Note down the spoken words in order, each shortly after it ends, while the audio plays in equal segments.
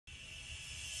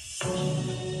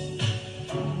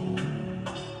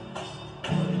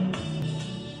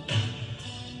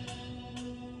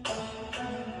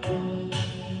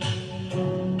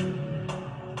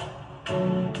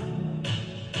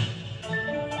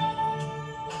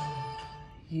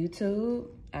YouTube,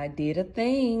 I did a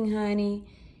thing, honey.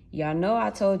 Y'all know I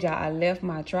told y'all I left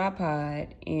my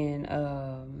tripod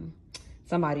in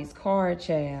somebody's car,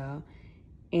 child,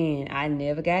 and I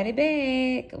never got it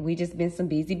back. We just been some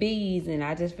busy bees, and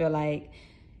I just feel like,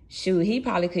 shoot, he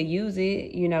probably could use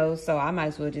it, you know, so I might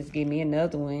as well just give me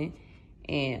another one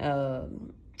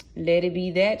and let it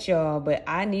be that, y'all. But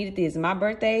I needed this. My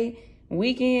birthday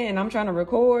weekend, and I'm trying to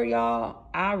record, y'all.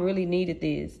 I really needed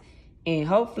this. And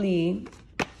hopefully,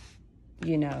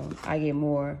 you know, I get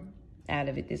more out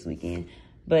of it this weekend.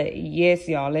 But yes,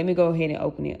 y'all, let me go ahead and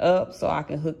open it up so I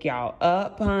can hook y'all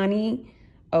up, honey.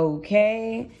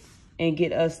 Okay? And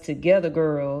get us together,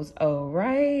 girls. All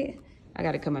right? I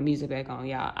got to cut my music back on,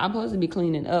 y'all. I'm supposed to be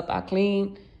cleaning up. I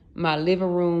cleaned my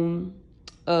living room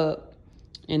up,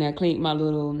 and I cleaned my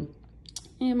little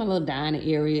dining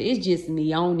area. It's just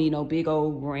me. I don't need no big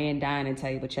old grand dining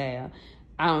table, child.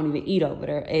 I don't even eat over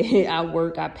there.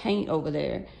 I paint over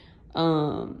there.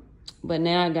 But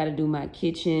now I got to do my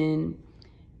kitchen,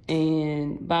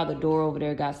 and by the door over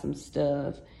there got some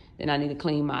stuff. Then I need to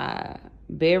clean my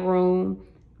bedroom,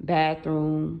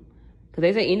 bathroom. Because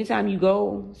they say anytime you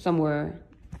go somewhere,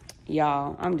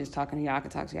 y'all, I'm just talking to y'all. I can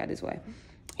talk to y'all this way.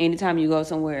 Anytime you go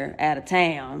somewhere out of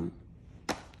town,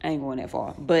 I ain't going that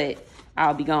far, but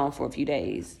I'll be gone for a few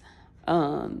days.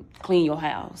 Clean your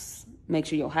house. Make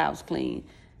sure your house clean.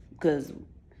 Because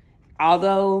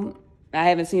although I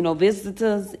haven't seen no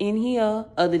visitors in here,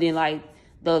 other than like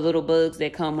the little bugs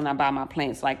that come when I buy my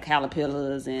plants, like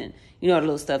caterpillars and, you know, the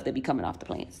little stuff that be coming off the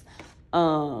plants.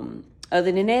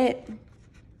 Other than that,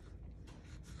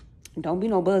 don't be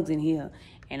no bugs in here.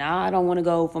 And I don't want to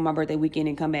go for my birthday weekend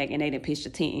and come back and they done pitched a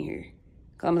tent in here.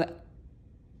 Come like,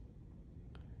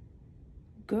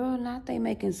 girl, not they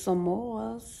making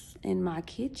s'mores in my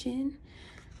kitchen.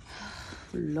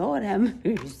 Lord have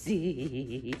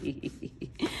mercy.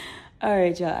 All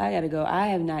right, y'all, I gotta go. I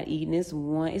have not eaten this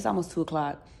one. It's almost 2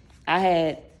 o'clock. I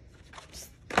had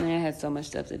so much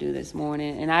stuff to do this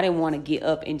morning, and I didn't want to get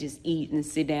up and just eat and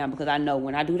sit down because I know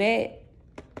when I do that,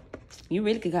 you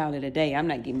really could call it a day. I'm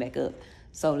not getting back up.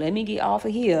 So let me get off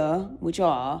of here with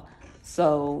y'all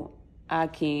so I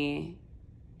can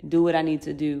do what I need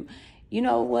to do. You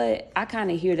know what? I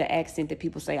kind of hear the accent that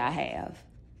people say I have.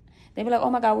 They be like, oh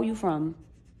my God, where you from?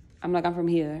 I'm like, I'm from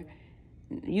here.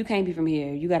 You can't be from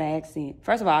here. You got an accent.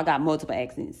 First of all, I got multiple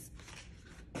accents.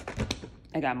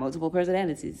 I got multiple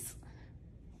personalities.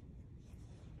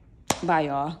 Bye,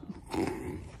 y'all.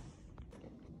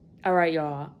 All right,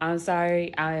 y'all. I'm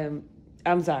sorry.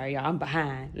 I'm sorry, y'all. I'm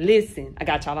behind. Listen, I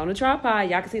got y'all on the tripod.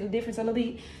 Y'all can see the difference a little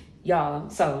bit. Y'all,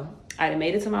 so I done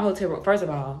made it to my hotel room. First of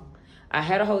all, I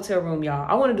had a hotel room, y'all.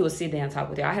 I want to do a sit-down talk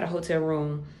with y'all. I had a hotel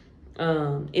room.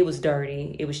 It was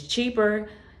dirty. It was cheaper.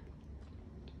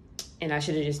 And I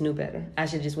should have just knew better. I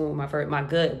should have just went with my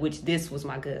gut, which this was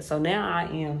my gut. So now I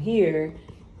am here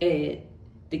at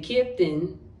the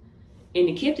Kimpton. And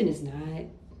the Kimpton is not,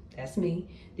 that's me.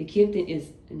 The Kimpton is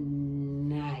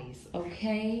nice,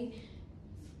 okay?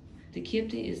 The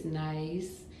Kimpton is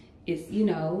nice. It's, you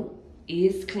know,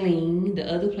 it's clean.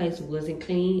 The other place wasn't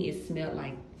clean. It smelled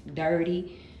like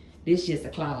dirty. This is just a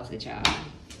closet, y'all.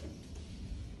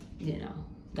 You know,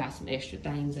 got some extra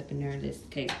things up in there just in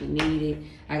case we need it.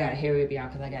 I gotta hurry up, y'all,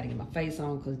 because I gotta get my face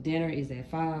on because dinner is at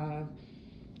 5.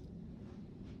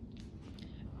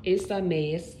 It's a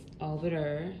mess over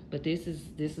there, but this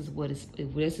is what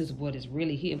is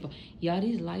really hitting for y'all.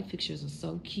 These light fixtures are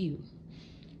so cute.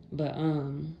 But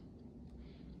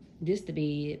this the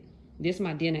bed. This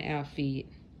my dinner outfit.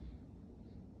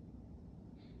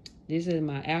 This is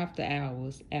my after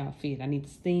hours outfit. I need to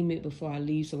steam it before I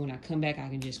leave, so when I come back I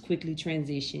can just quickly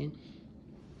transition.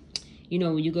 You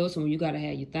know, when you go somewhere, you gotta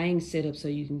have your things set up so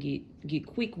you can get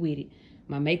quick with it.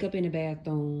 My makeup in the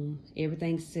bathroom,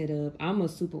 everything's set up. I'm a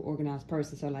super organized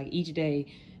person, so like each day,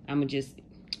 I'ma just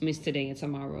miss today and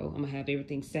tomorrow. I'm gonna have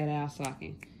everything set out so I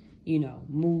can, you know,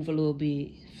 move a little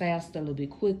bit faster, a little bit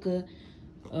quicker.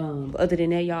 But other than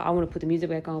that, y'all, I wanna put the music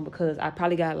back on because I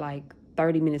probably got like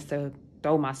 30 minutes to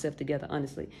throw myself together,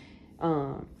 honestly.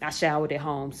 I showered at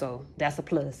home, so that's a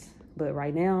plus. But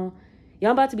right now, y'all,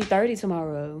 I'm about to be 30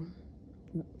 tomorrow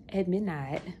at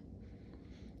midnight.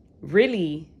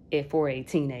 Really, at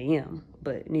 4:18 a.m.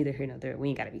 But neither here nor there. We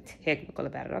ain't got to be technical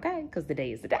about it, okay? Because the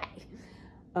day is the day.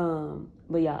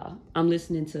 But y'all, I'm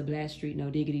listening to Blackstreet No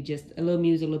Diggity, just a little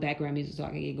music, a little background music so I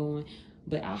can get going.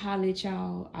 But I'll holler at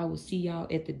y'all. I will see y'all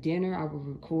at the dinner. I will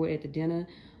record at the dinner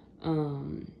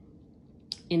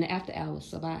in the after hours.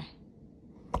 So bye.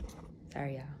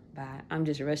 Sorry, y'all. Bye. I'm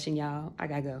just rushing y'all. I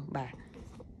gotta go. Bye.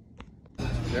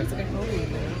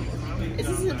 Is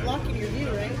this blocking your view,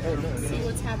 right? Oh, no. See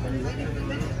what's happening.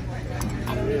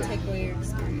 I don't want to take away your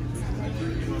experience.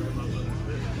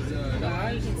 Wow,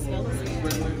 you can smell the skin.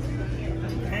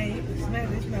 Hey, you can smell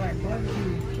it. It smells like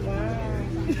barbecue. Wow.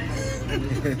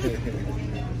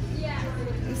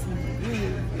 This is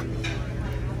good.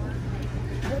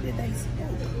 What did they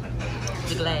smoke?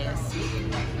 The glass.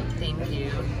 Thank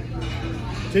you.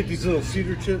 Take these little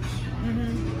cedar chips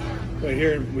right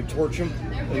here and we torch them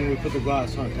and then we put the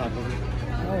glass on top of it.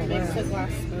 Oh, Makes wow. the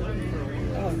glass smoke.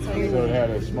 Oh, so So it had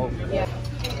a smoke. Yeah.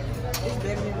 it's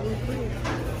better than blue crib.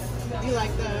 You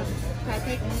like the crab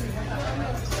cake?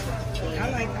 I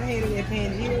had it at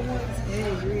Pangea once. It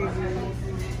was real good.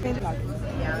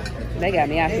 They got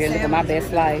me out here living my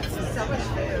best life.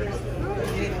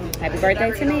 Happy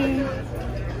birthday to me.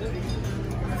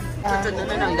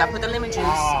 No, you gotta put the lemon juice.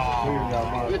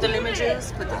 Put the lemon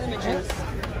juice. Put the lemon juice.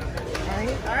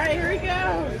 All right, here we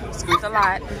go. Squeeze a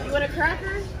lot. You want a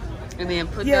cracker? And then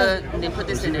put put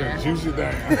this in there. Juice it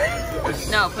down.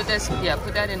 No, put this. Yeah,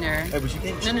 put that in there. Hey, but you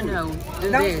can't No.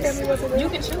 Do Don't this. tell me what to do. You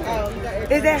can chew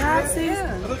it. Is that hot, sis?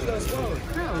 Yeah.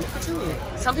 No, you can chew it.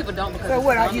 Some people don't because So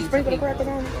what, it's you gummy. sprinkle the cracker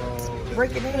on it?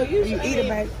 Break it down? Or you eat it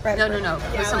back? No.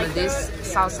 Put some of this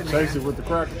sauce in there. taste it with the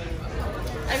cracker.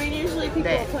 I mean, usually people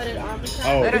That. put it on the cracker.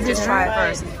 Oh. Better just try it But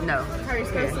first. No. How you're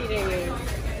supposed to eat it.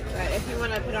 But if you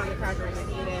want to put it on the cracker and then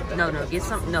eat it. But No. Get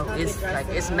some. No, it's like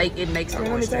it makes the Let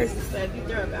me moisture. taste it. But if you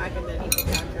throw it back and then eat the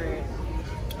cracker,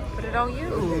 Put it on you.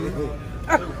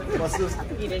 My sister,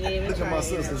 you didn't even look at try my it.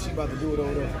 sister. She about to do it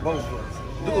over there for both of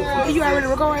us. You already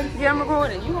recording? Yeah, I'm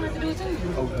recording. You gonna have to do it too.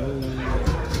 Oh,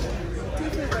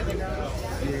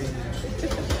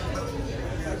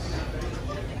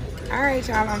 All right,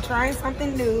 y'all. I'm trying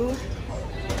something new.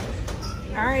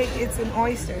 All right, it's an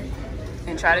oyster.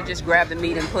 And try to just grab the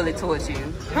meat and pull it towards you.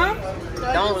 Huh?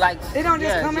 Don't like. They don't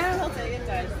just yeah, come out? He'll take it,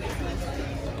 guys.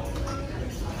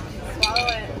 Swallow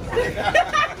it.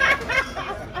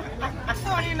 I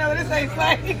don't even know what this ain't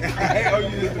funny.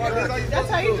 That's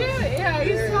how you do it. Yeah,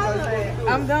 you swallow it.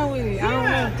 I'm done with it. I don't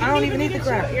know. I don't even eat the chew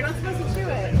crap. it. You're not supposed to chew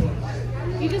it.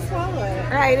 You just swallow it.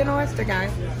 All right, an oyster,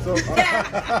 guys.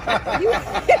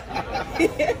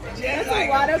 That's a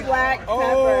lot of black pepper.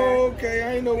 oh, okay. I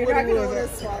ain't know You're what not it going to was. want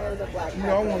to swallow the black pepper.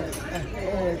 No, I want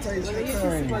to taste Let me the use some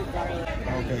thing. smoked garlic.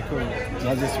 Okay, cool.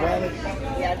 Now just swallow it.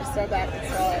 Yeah, just throw back and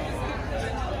swallow it.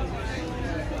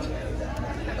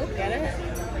 Oh, get it?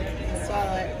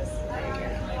 Swallow it. There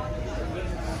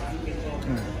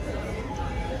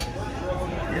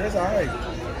you Yeah, it's all right.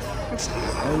 I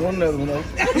don't want another one though. go.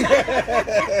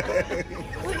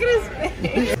 Look at his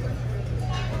face.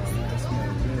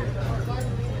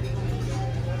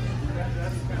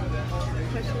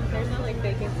 There's no like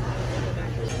bacon.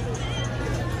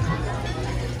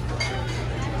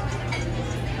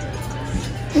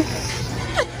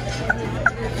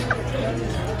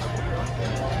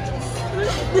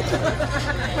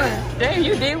 Damn,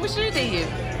 you did what she did.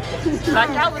 Like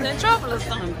y'all was in trouble or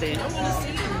something.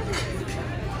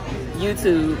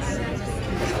 YouTube.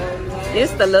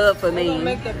 It's the love for me.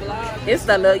 It's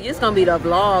the love. It's gonna be the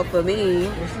vlog for me.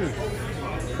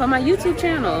 For my YouTube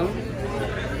channel.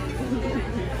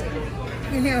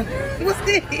 What's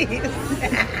this?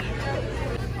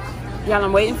 Y'all,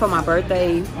 I'm waiting for my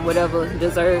birthday, whatever,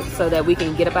 dessert, so that we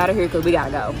can get up out of here because we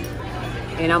gotta go.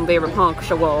 And I'm very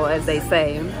punctual, as they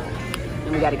say. And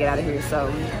we gotta get out of here,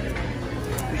 so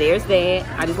there's that.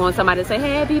 I just want somebody to say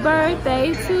happy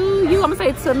birthday to you. I'm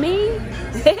gonna say to me.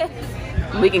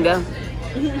 We can go.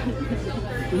 Bring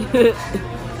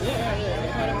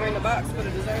the box for the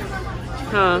dessert.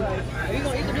 Huh? Are you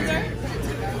gonna eat the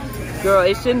dessert? Girl,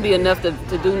 it shouldn't be enough to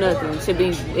do nothing. It should be,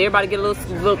 everybody get a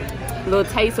little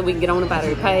taste so we can get on about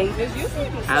it, okay?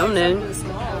 I don't know.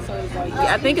 Small, so it's like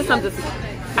Yeah, I think it's something,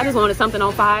 I just wanted something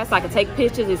on fire so I could take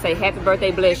pictures and say happy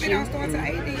birthday, bless If it you. don't start till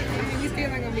 8, then we still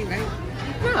ain't gonna be late.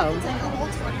 No.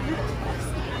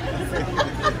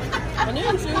 I knew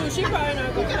she probably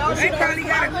not gonna. They probably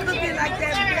got a cookie like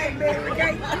that blackberry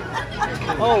cake.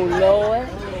 Oh, Lord.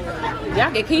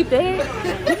 Y'all can keep that.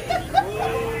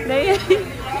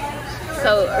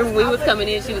 So we was coming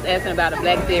in, she was asking about a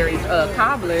blackberry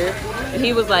cobbler, and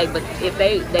he was like, but if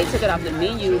they took it off the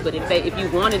menu, but if you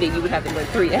wanted it, you would have to wait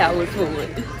 3 hours for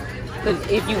it. Because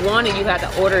if you want it, you have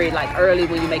to order it like early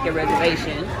when you make your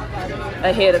reservation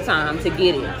ahead of time to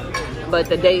get it. But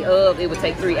the day of, it would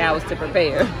take 3 hours to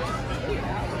prepare.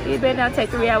 You better not take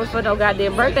 3 hours for no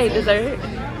goddamn birthday dessert.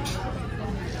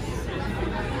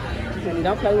 And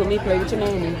don't play with me, play with your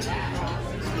nanny.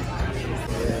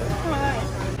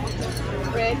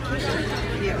 Red.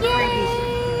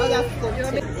 Oh, that's cool.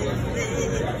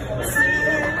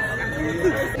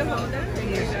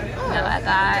 No, I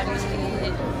got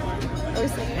it. Oh,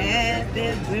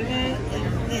 Happy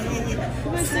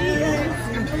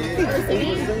birthday.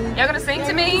 Y'all gonna sing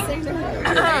to me? 1, 2,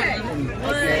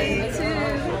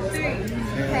 3.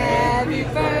 Happy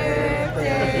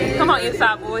birthday. Come on,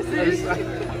 inside voices.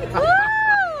 Woo!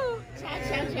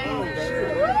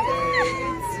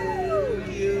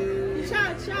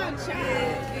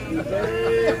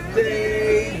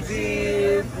 Birthday,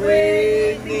 dear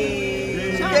Brittany.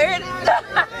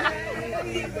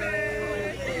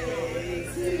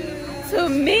 To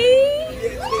me?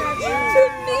 To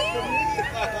me?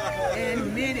 And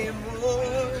many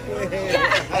more. Yeah.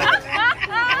 I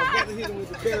was about to hit him with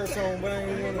the parasol, but I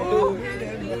ain't want to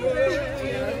do it.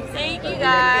 Thank you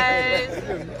guys.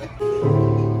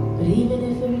 But even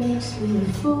if it makes me a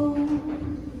fool,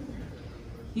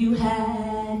 you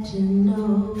had to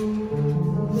know.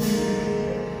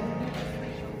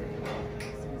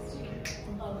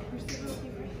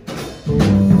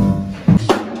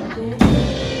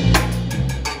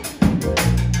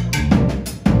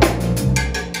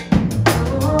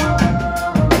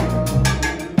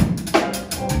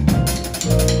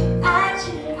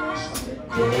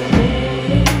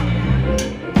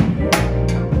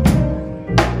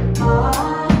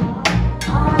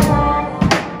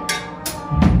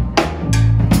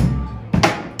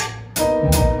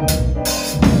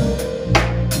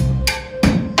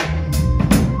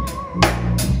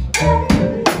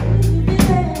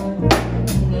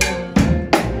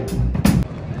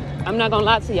 I'm not gonna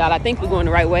lie to y'all. I think we're going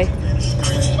the right way.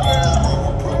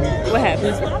 What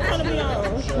happened?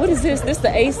 What is this? This the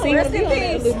AC? Rest in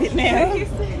peace.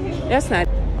 That's not.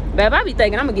 Babe, I be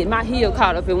thinking I'm gonna get my heel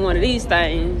caught up in one of these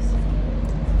things.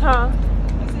 Huh?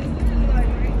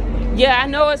 Yeah, I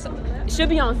know it should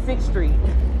be on 6th Street.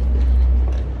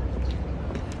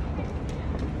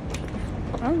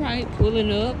 All right,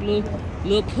 pulling up,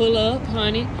 little pull up,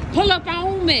 honey. Pull up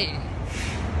on me.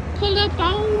 Pull up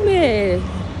on me.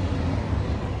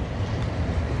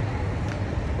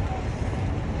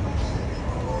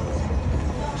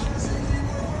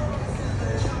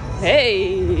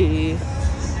 Hey.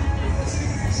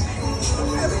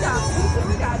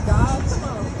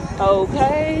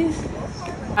 Okay.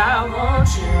 I want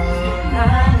you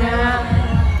now.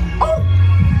 Oh.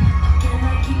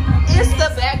 It's the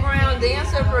background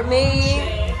dancer for me.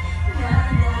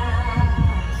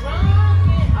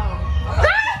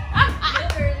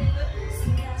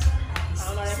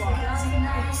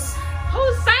 Who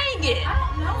sang it?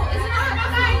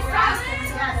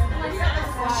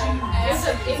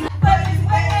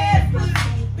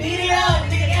 Beat it up,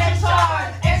 nigga, extra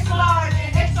hard, extra large,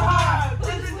 and extra hard.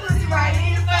 Put this pussy right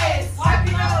in your face. Wipe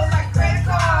your nose like a credit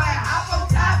card. Hop on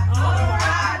top, on the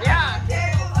ride. Yeah.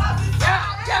 Take a walk,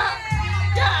 Yeah.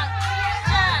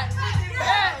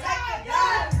 take a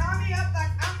gun. Call me up like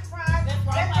I'm surprised. Let's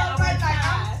go right like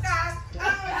I'm Scott.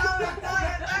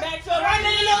 Back to right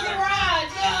in the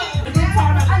garage.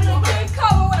 I need big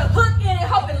cover with a hook in it,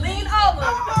 hope it lean over.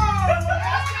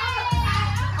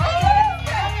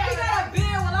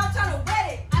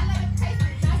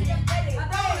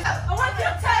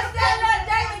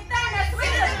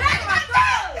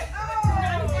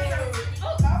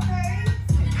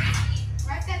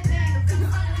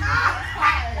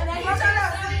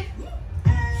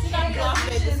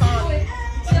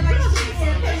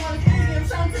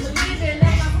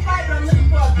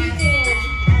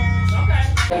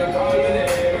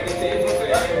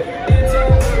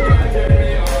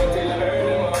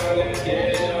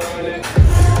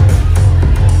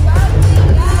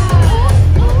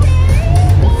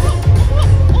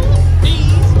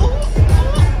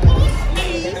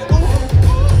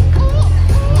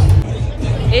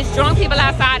 It's drunk people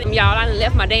outside and y'all. I done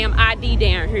left my damn ID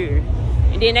down here.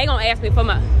 And then they gonna ask me for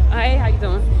my, hey, how you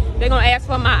doing? They gonna ask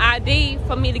for my ID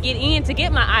for me to get in to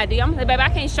get my ID. I'm gonna say, baby, I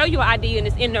can't show you an ID and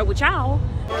it's in there with y'all.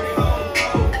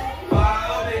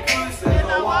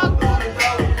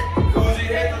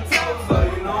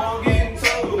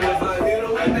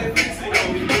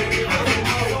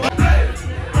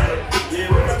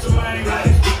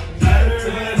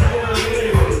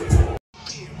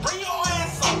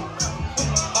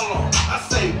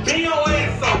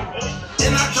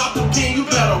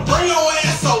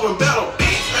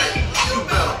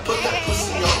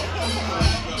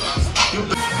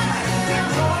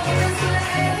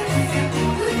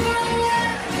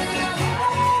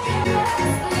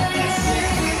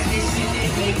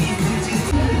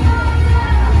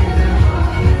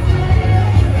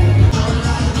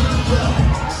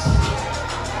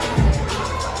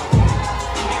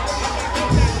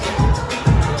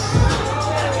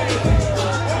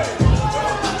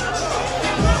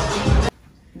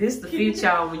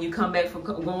 get y'all when you come back from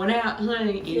going out,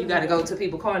 honey, and you gotta go to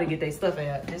people's car to get their stuff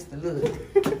out. Just the look.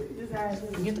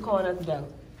 Get the card out the door.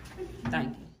 Thank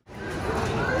you.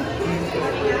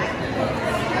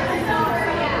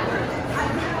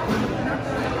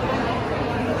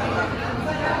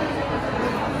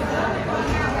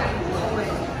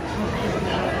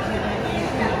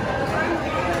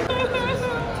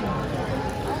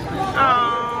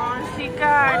 Oh, she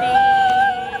got it.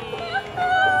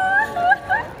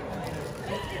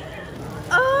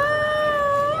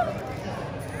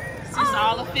 She's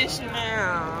all official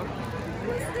now.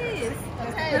 What's this?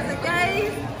 That's a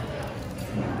game.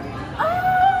 Oh,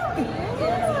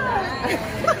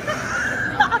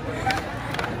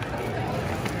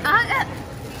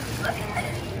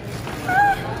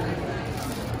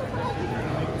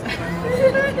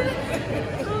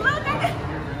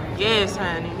 yes,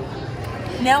 honey.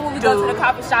 Now when we go to the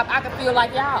coffee shop, I can feel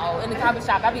like y'all in the coffee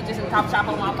shop. I be just in the coffee shop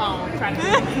on my phone trying to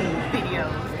get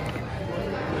videos.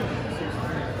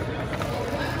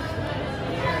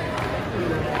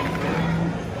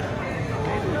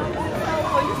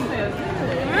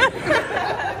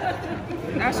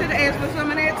 I should have asked for some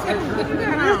of that too. What you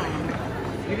got on?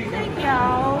 Thank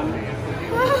y'all.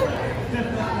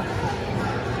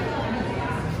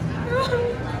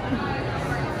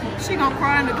 She gonna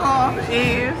cry in the car.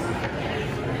 Yes.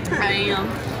 I am.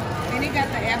 And it got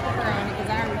the apple on it because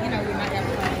I already, you know, with my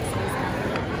apple on it.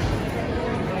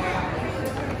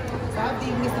 So I'll be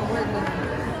getting some work done.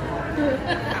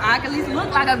 I can at least look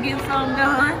like I'm getting something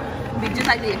done. Be just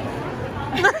like this.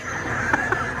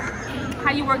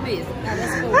 How you work this? Now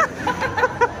that's cool.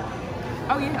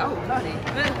 Oh yeah, oh got it.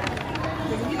 Good.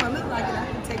 If you don't look like it, I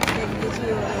can take it and get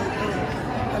you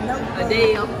a notebook. A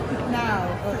deal. No,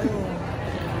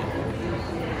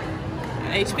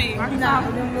 HP. No,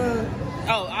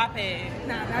 oh, iPad.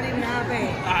 No, not even an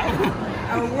iPad.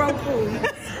 A Roku.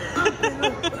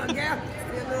 A Galaxy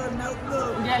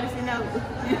notebook. Galaxy notebook.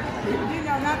 You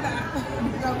know, not the.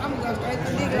 I'm gonna go straight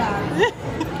to Big Live.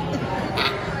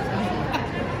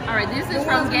 All right, this is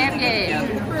from Gab Gab.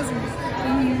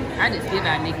 I just give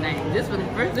out nicknames. This from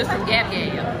Gab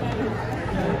Gab.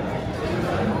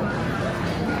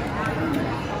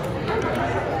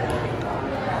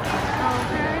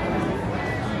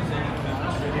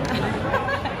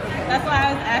 That's why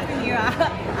I was asking you. I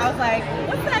was like,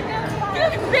 what's that girl?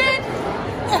 Bitch!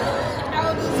 I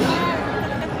was just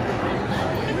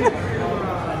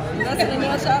That's the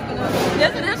nail shop.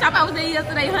 That's the nail shop I was in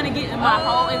yesterday, honey, getting my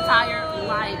whole entire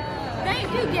life.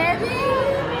 Thank you, Gabby.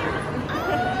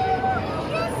 Oh,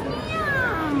 yes,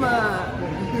 ma'am.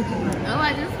 Oh,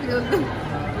 I just feel good.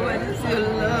 Oh, I just feel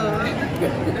love.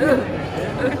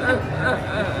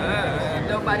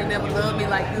 Nobody never loved me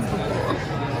like this before.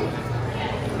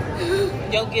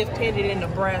 Your gift headed in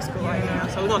Nebraska right now,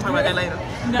 so we're gonna talk about that later.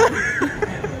 No.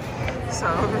 So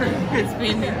it's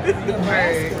been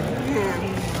Nebraska.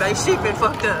 They sheep been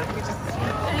fucked up.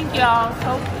 Thank y'all.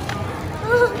 So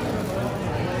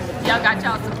y'all got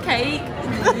y'all some cake.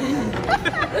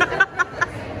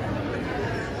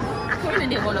 Courtney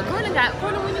didn't want to. Courtney,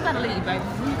 when you gotta leave, baby?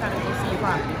 When you gotta go see your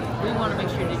property? We want to make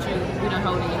sure that we don't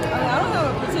hold it. I don't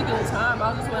have a particular time.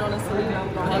 I just went on a sleep.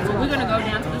 Okay, so we're gonna go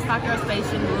down to the Stockyard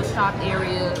Station, little shop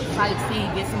area, sightsee,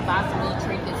 get some buy some little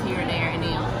trinkets here and there, and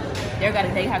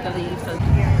then they have to leave. So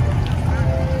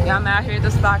yeah, I'm out here at the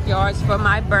Stockyards for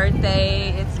my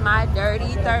birthday. It's my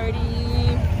dirty 30.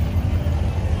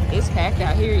 It's packed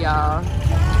out here, y'all.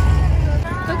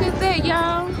 Look at that,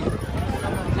 y'all.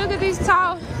 Look at these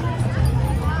tall.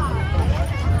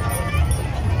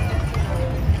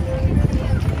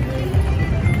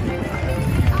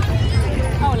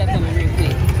 Hold that for me real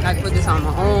quick. I can put this on my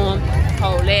arm.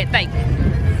 Hold that. Thank you.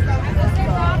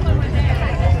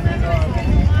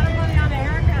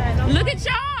 Look at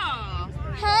y'all.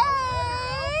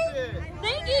 Hey.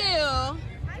 Thank you.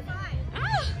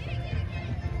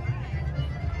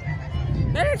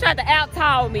 They tried to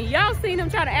out-tall me. Y'all seen them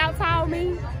try to out-tall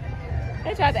me?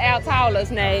 They tried to out-tall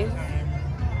us now.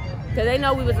 Because they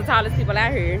know we was the tallest people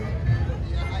out here.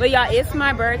 But y'all, it's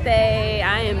my birthday.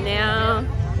 I am now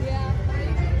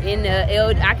in the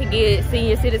I could get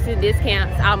senior citizen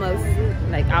discounts almost.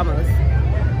 Like almost.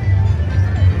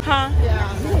 Huh?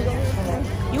 Yeah.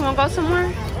 You wanna go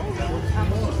somewhere?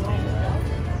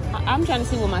 I'm trying to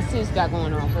see what my sis got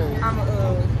going on first.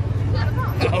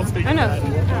 I know.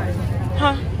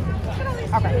 Huh?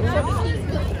 Okay.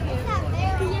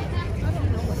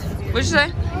 What'd you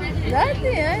say?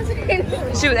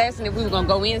 Nothing. She was asking if we were gonna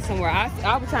go in somewhere. I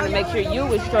was trying to make sure you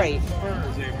was straight.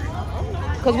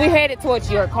 Cause we headed towards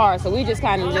your car, so we just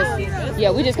kind of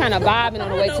we just kind of vibing on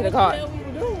the way to the car.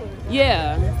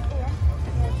 Yeah.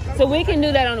 So we can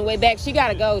do that on the way back. She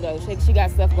gotta go though. She got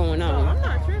stuff going on. I'm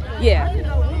not tripping. Yeah. I didn't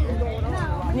know what was going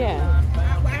on. Yeah.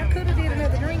 I could have did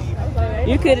another drink.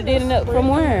 Okay. You could have did enough from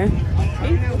where?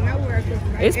 Nowhere.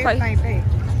 It's everything paid.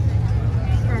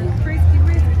 From Crispy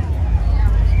Whiskey.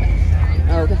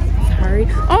 Okay. Sorry.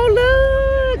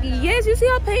 Oh look! Yes, you see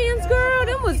her pants, girl?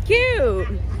 Them was cute.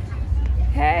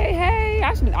 Hey,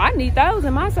 I need those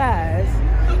in my size.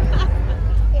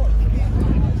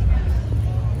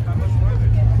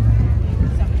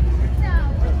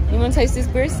 You wanna taste this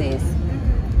beer, sis?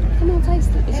 Come on, taste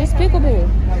it. It's just pickle beer.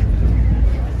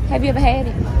 Have you ever had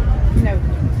it? No.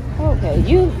 Okay,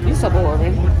 you so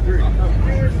boring.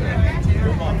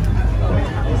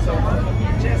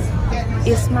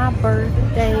 It's my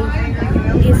birthday.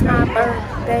 It's my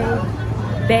birthday.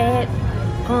 Bad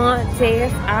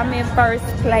contest. I'm in first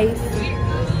place.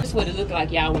 That's what it look like,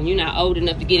 y'all, when you're not old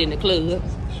enough to get in the club.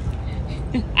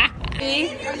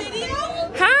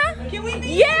 Huh? Can we be?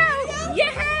 Yeah.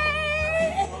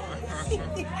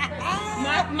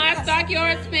 My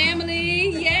Stockyards family,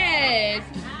 yes.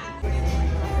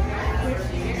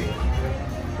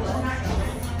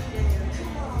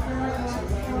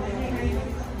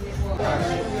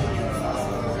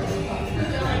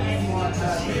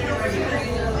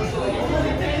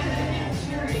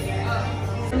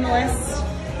 List,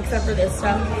 except for this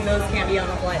stuff. Those can't be on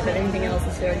the flight, but anything else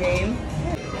is fair game.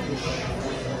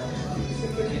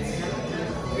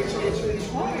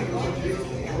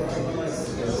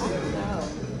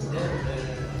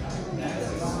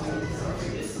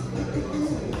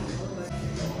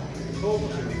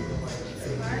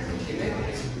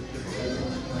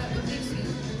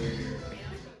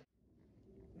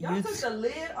 Y'all took the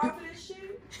lid off of this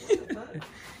shit?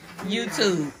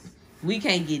 YouTube, we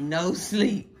can't get no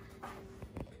sleep.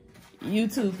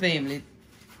 YouTube family,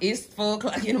 it's 4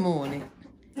 o'clock in the morning.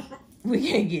 We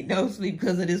can't get no sleep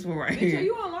because of this one right here. Are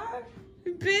you on live?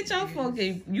 Bitch, I'm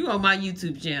fucking, you on my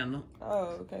YouTube channel.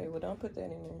 Oh, okay. Well, don't put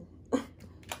that in there.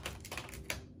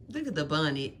 Look at the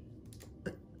bonnet.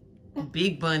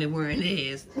 Big bonnet wearing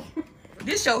ass.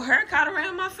 This your hair caught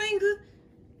around my finger?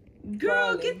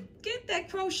 Girl, get that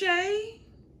crochet.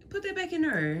 Put that back in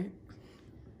there.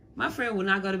 My friend will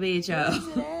not go to bed, y'all.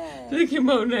 Look at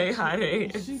Monet hot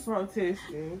ass. She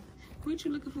protesting. What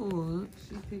you looking for?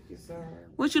 She picking some.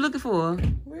 What you looking for?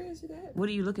 Where is it at? What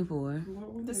are you looking for?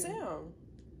 The sound.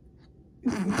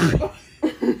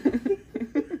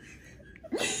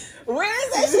 Where is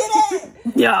that shit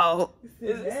at? Yo.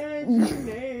 What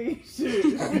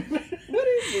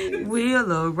is it?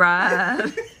 We'll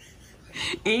arrive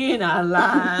in our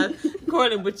lives.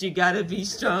 Courtney, but you gotta be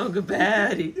strong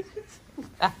about it.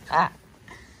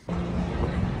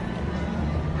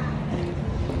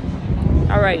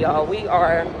 All right, y'all, we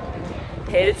are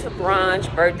headed to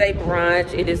brunch, birthday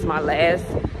brunch. It is my last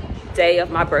day of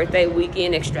my birthday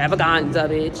weekend extravaganza,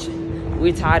 bitch.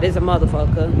 We tired as a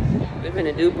motherfucker. We're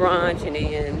gonna do brunch and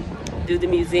then do the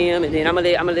museum, and then I'm gonna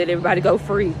let everybody go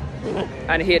free.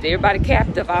 I done held everybody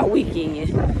captive all weekend.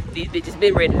 These bitches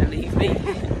been ready to leave me.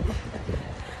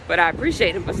 But I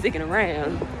appreciate them for sticking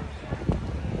around.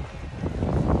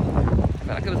 I felt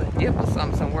like it was a dip or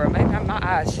something somewhere. Maybe my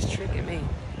eyes just tricking me.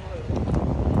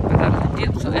 I thought it was a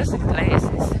dip, so that's the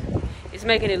glasses. It's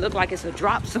making it look like it's a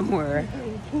drop somewhere.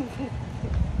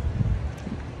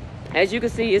 As you can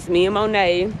see, it's me and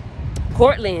Monet.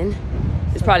 Cortland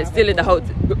is probably still in the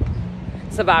hotel.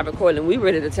 Survivor Cortland, we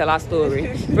ready to tell our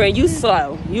story. Friend, you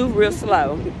slow. You real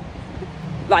slow.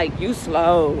 Like, you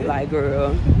slow, like,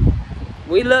 girl.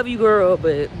 We love you, girl,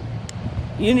 but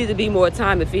you need to be more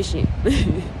time efficient.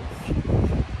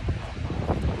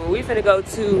 Well, we finna go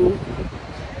to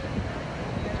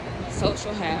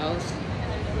Social House.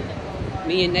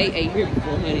 Me and Nate ate here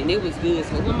before, honey, and it was good.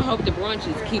 So I'm gonna hope the brunch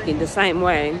is kicking the same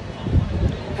way.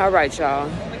 All right, y'all.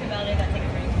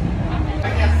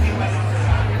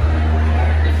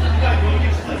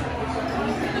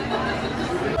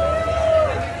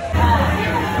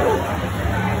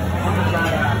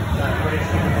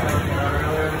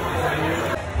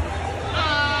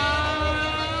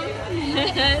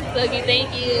 Sugi, thank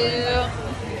you.